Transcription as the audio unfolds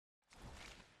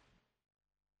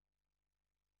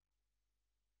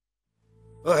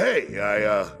Hey,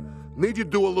 I need you to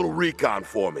do a little recon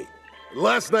for me.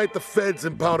 Last night the feds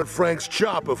impounded Frank's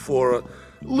chopper for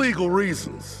legal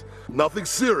reasons. Nothing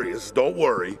serious, don't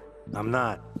worry. I'm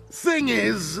not. Thing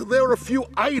is, there are a few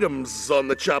items on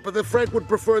the chopper that Frank would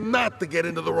prefer not to get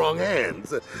into the wrong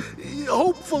hands.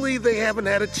 Hopefully they haven't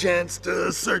had a chance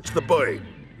to search the bird.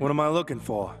 What am I looking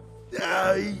for?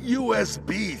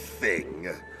 USB thing.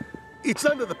 It's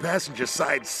under the passenger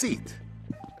side seat,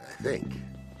 I think.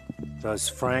 Does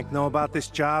Frank know about this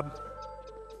job?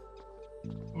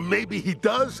 Maybe he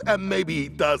does, and maybe he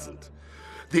doesn't.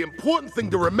 The important thing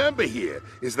to remember here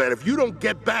is that if you don't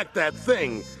get back that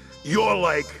thing, you're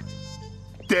like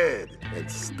dead and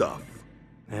stuff.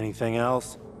 Anything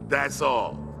else? That's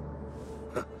all.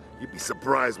 You'd be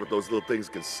surprised what those little things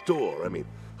can store. I mean,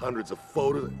 hundreds of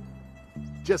photos.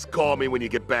 Just call me when you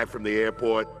get back from the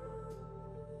airport.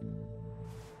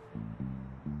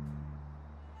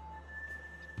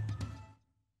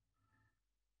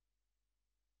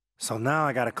 So now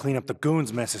I gotta clean up the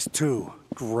goons' messes too.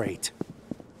 Great.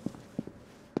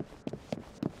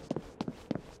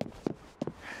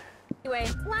 Anyway,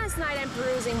 last night I'm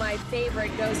perusing my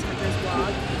favorite ghost hunters blog,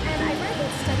 and I read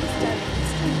that studies done in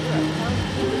Eastern Europe found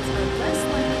humans are less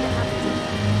likely to have a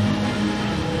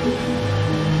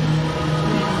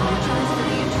apologize for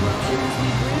the interruptions.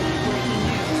 We bring you breaking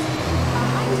news. A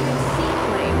high-tech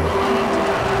seaplane belonging to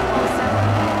the Football 7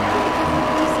 actively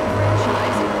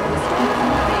disenfranchised was stolen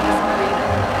from the Vegas Marina.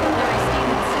 Larry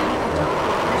Stevenson, a dock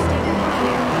worker, stated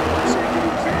earlier.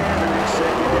 Executives and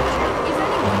executives. If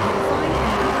anyone can find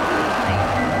him,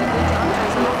 the good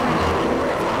doctors offering a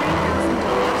reward of $3,000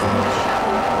 for the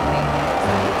shovel company.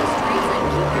 So hit the streets and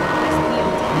keep your eyes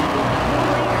peeled. More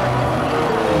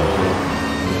later.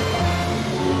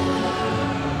 Riding you on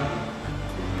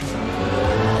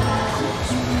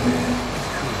Hebat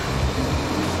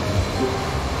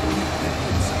here. I've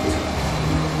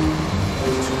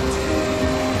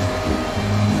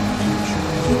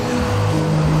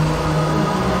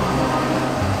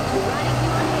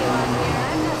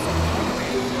got some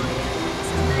programs for you. This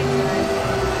is nighttime.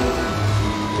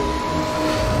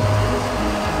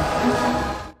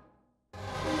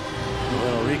 A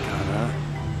little recon, huh?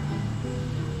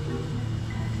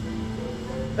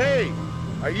 Hey,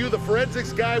 are you the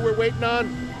forensics guy we're waiting on?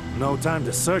 No time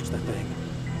to search the thing.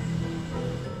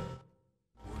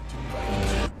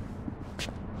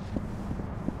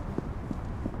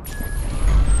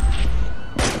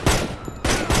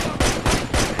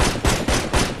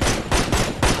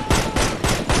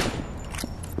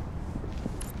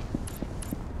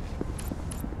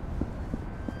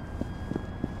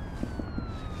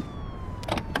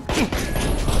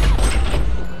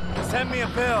 Send me a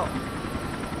bill.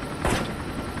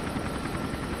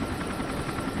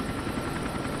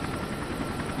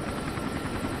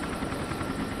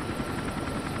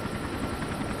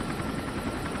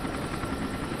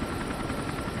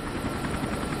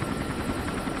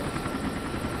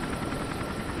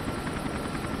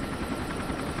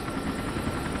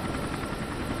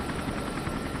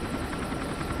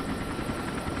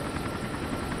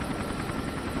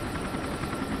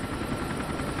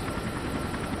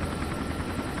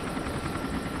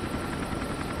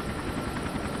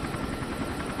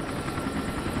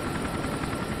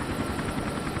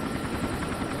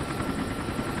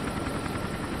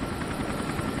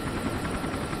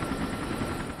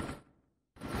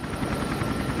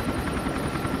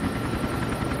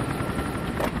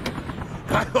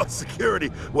 I thought security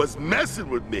was messing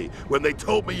with me when they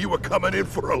told me you were coming in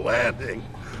for a landing.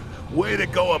 Way to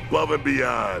go above and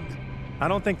beyond. I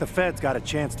don't think the feds got a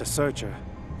chance to search her.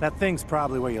 That thing's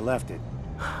probably where you left it.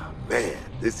 Man,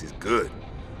 this is good.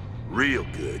 Real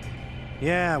good.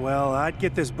 Yeah, well, I'd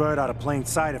get this bird out of plain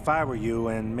sight if I were you,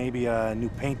 and maybe a new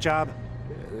paint job.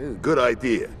 Good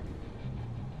idea.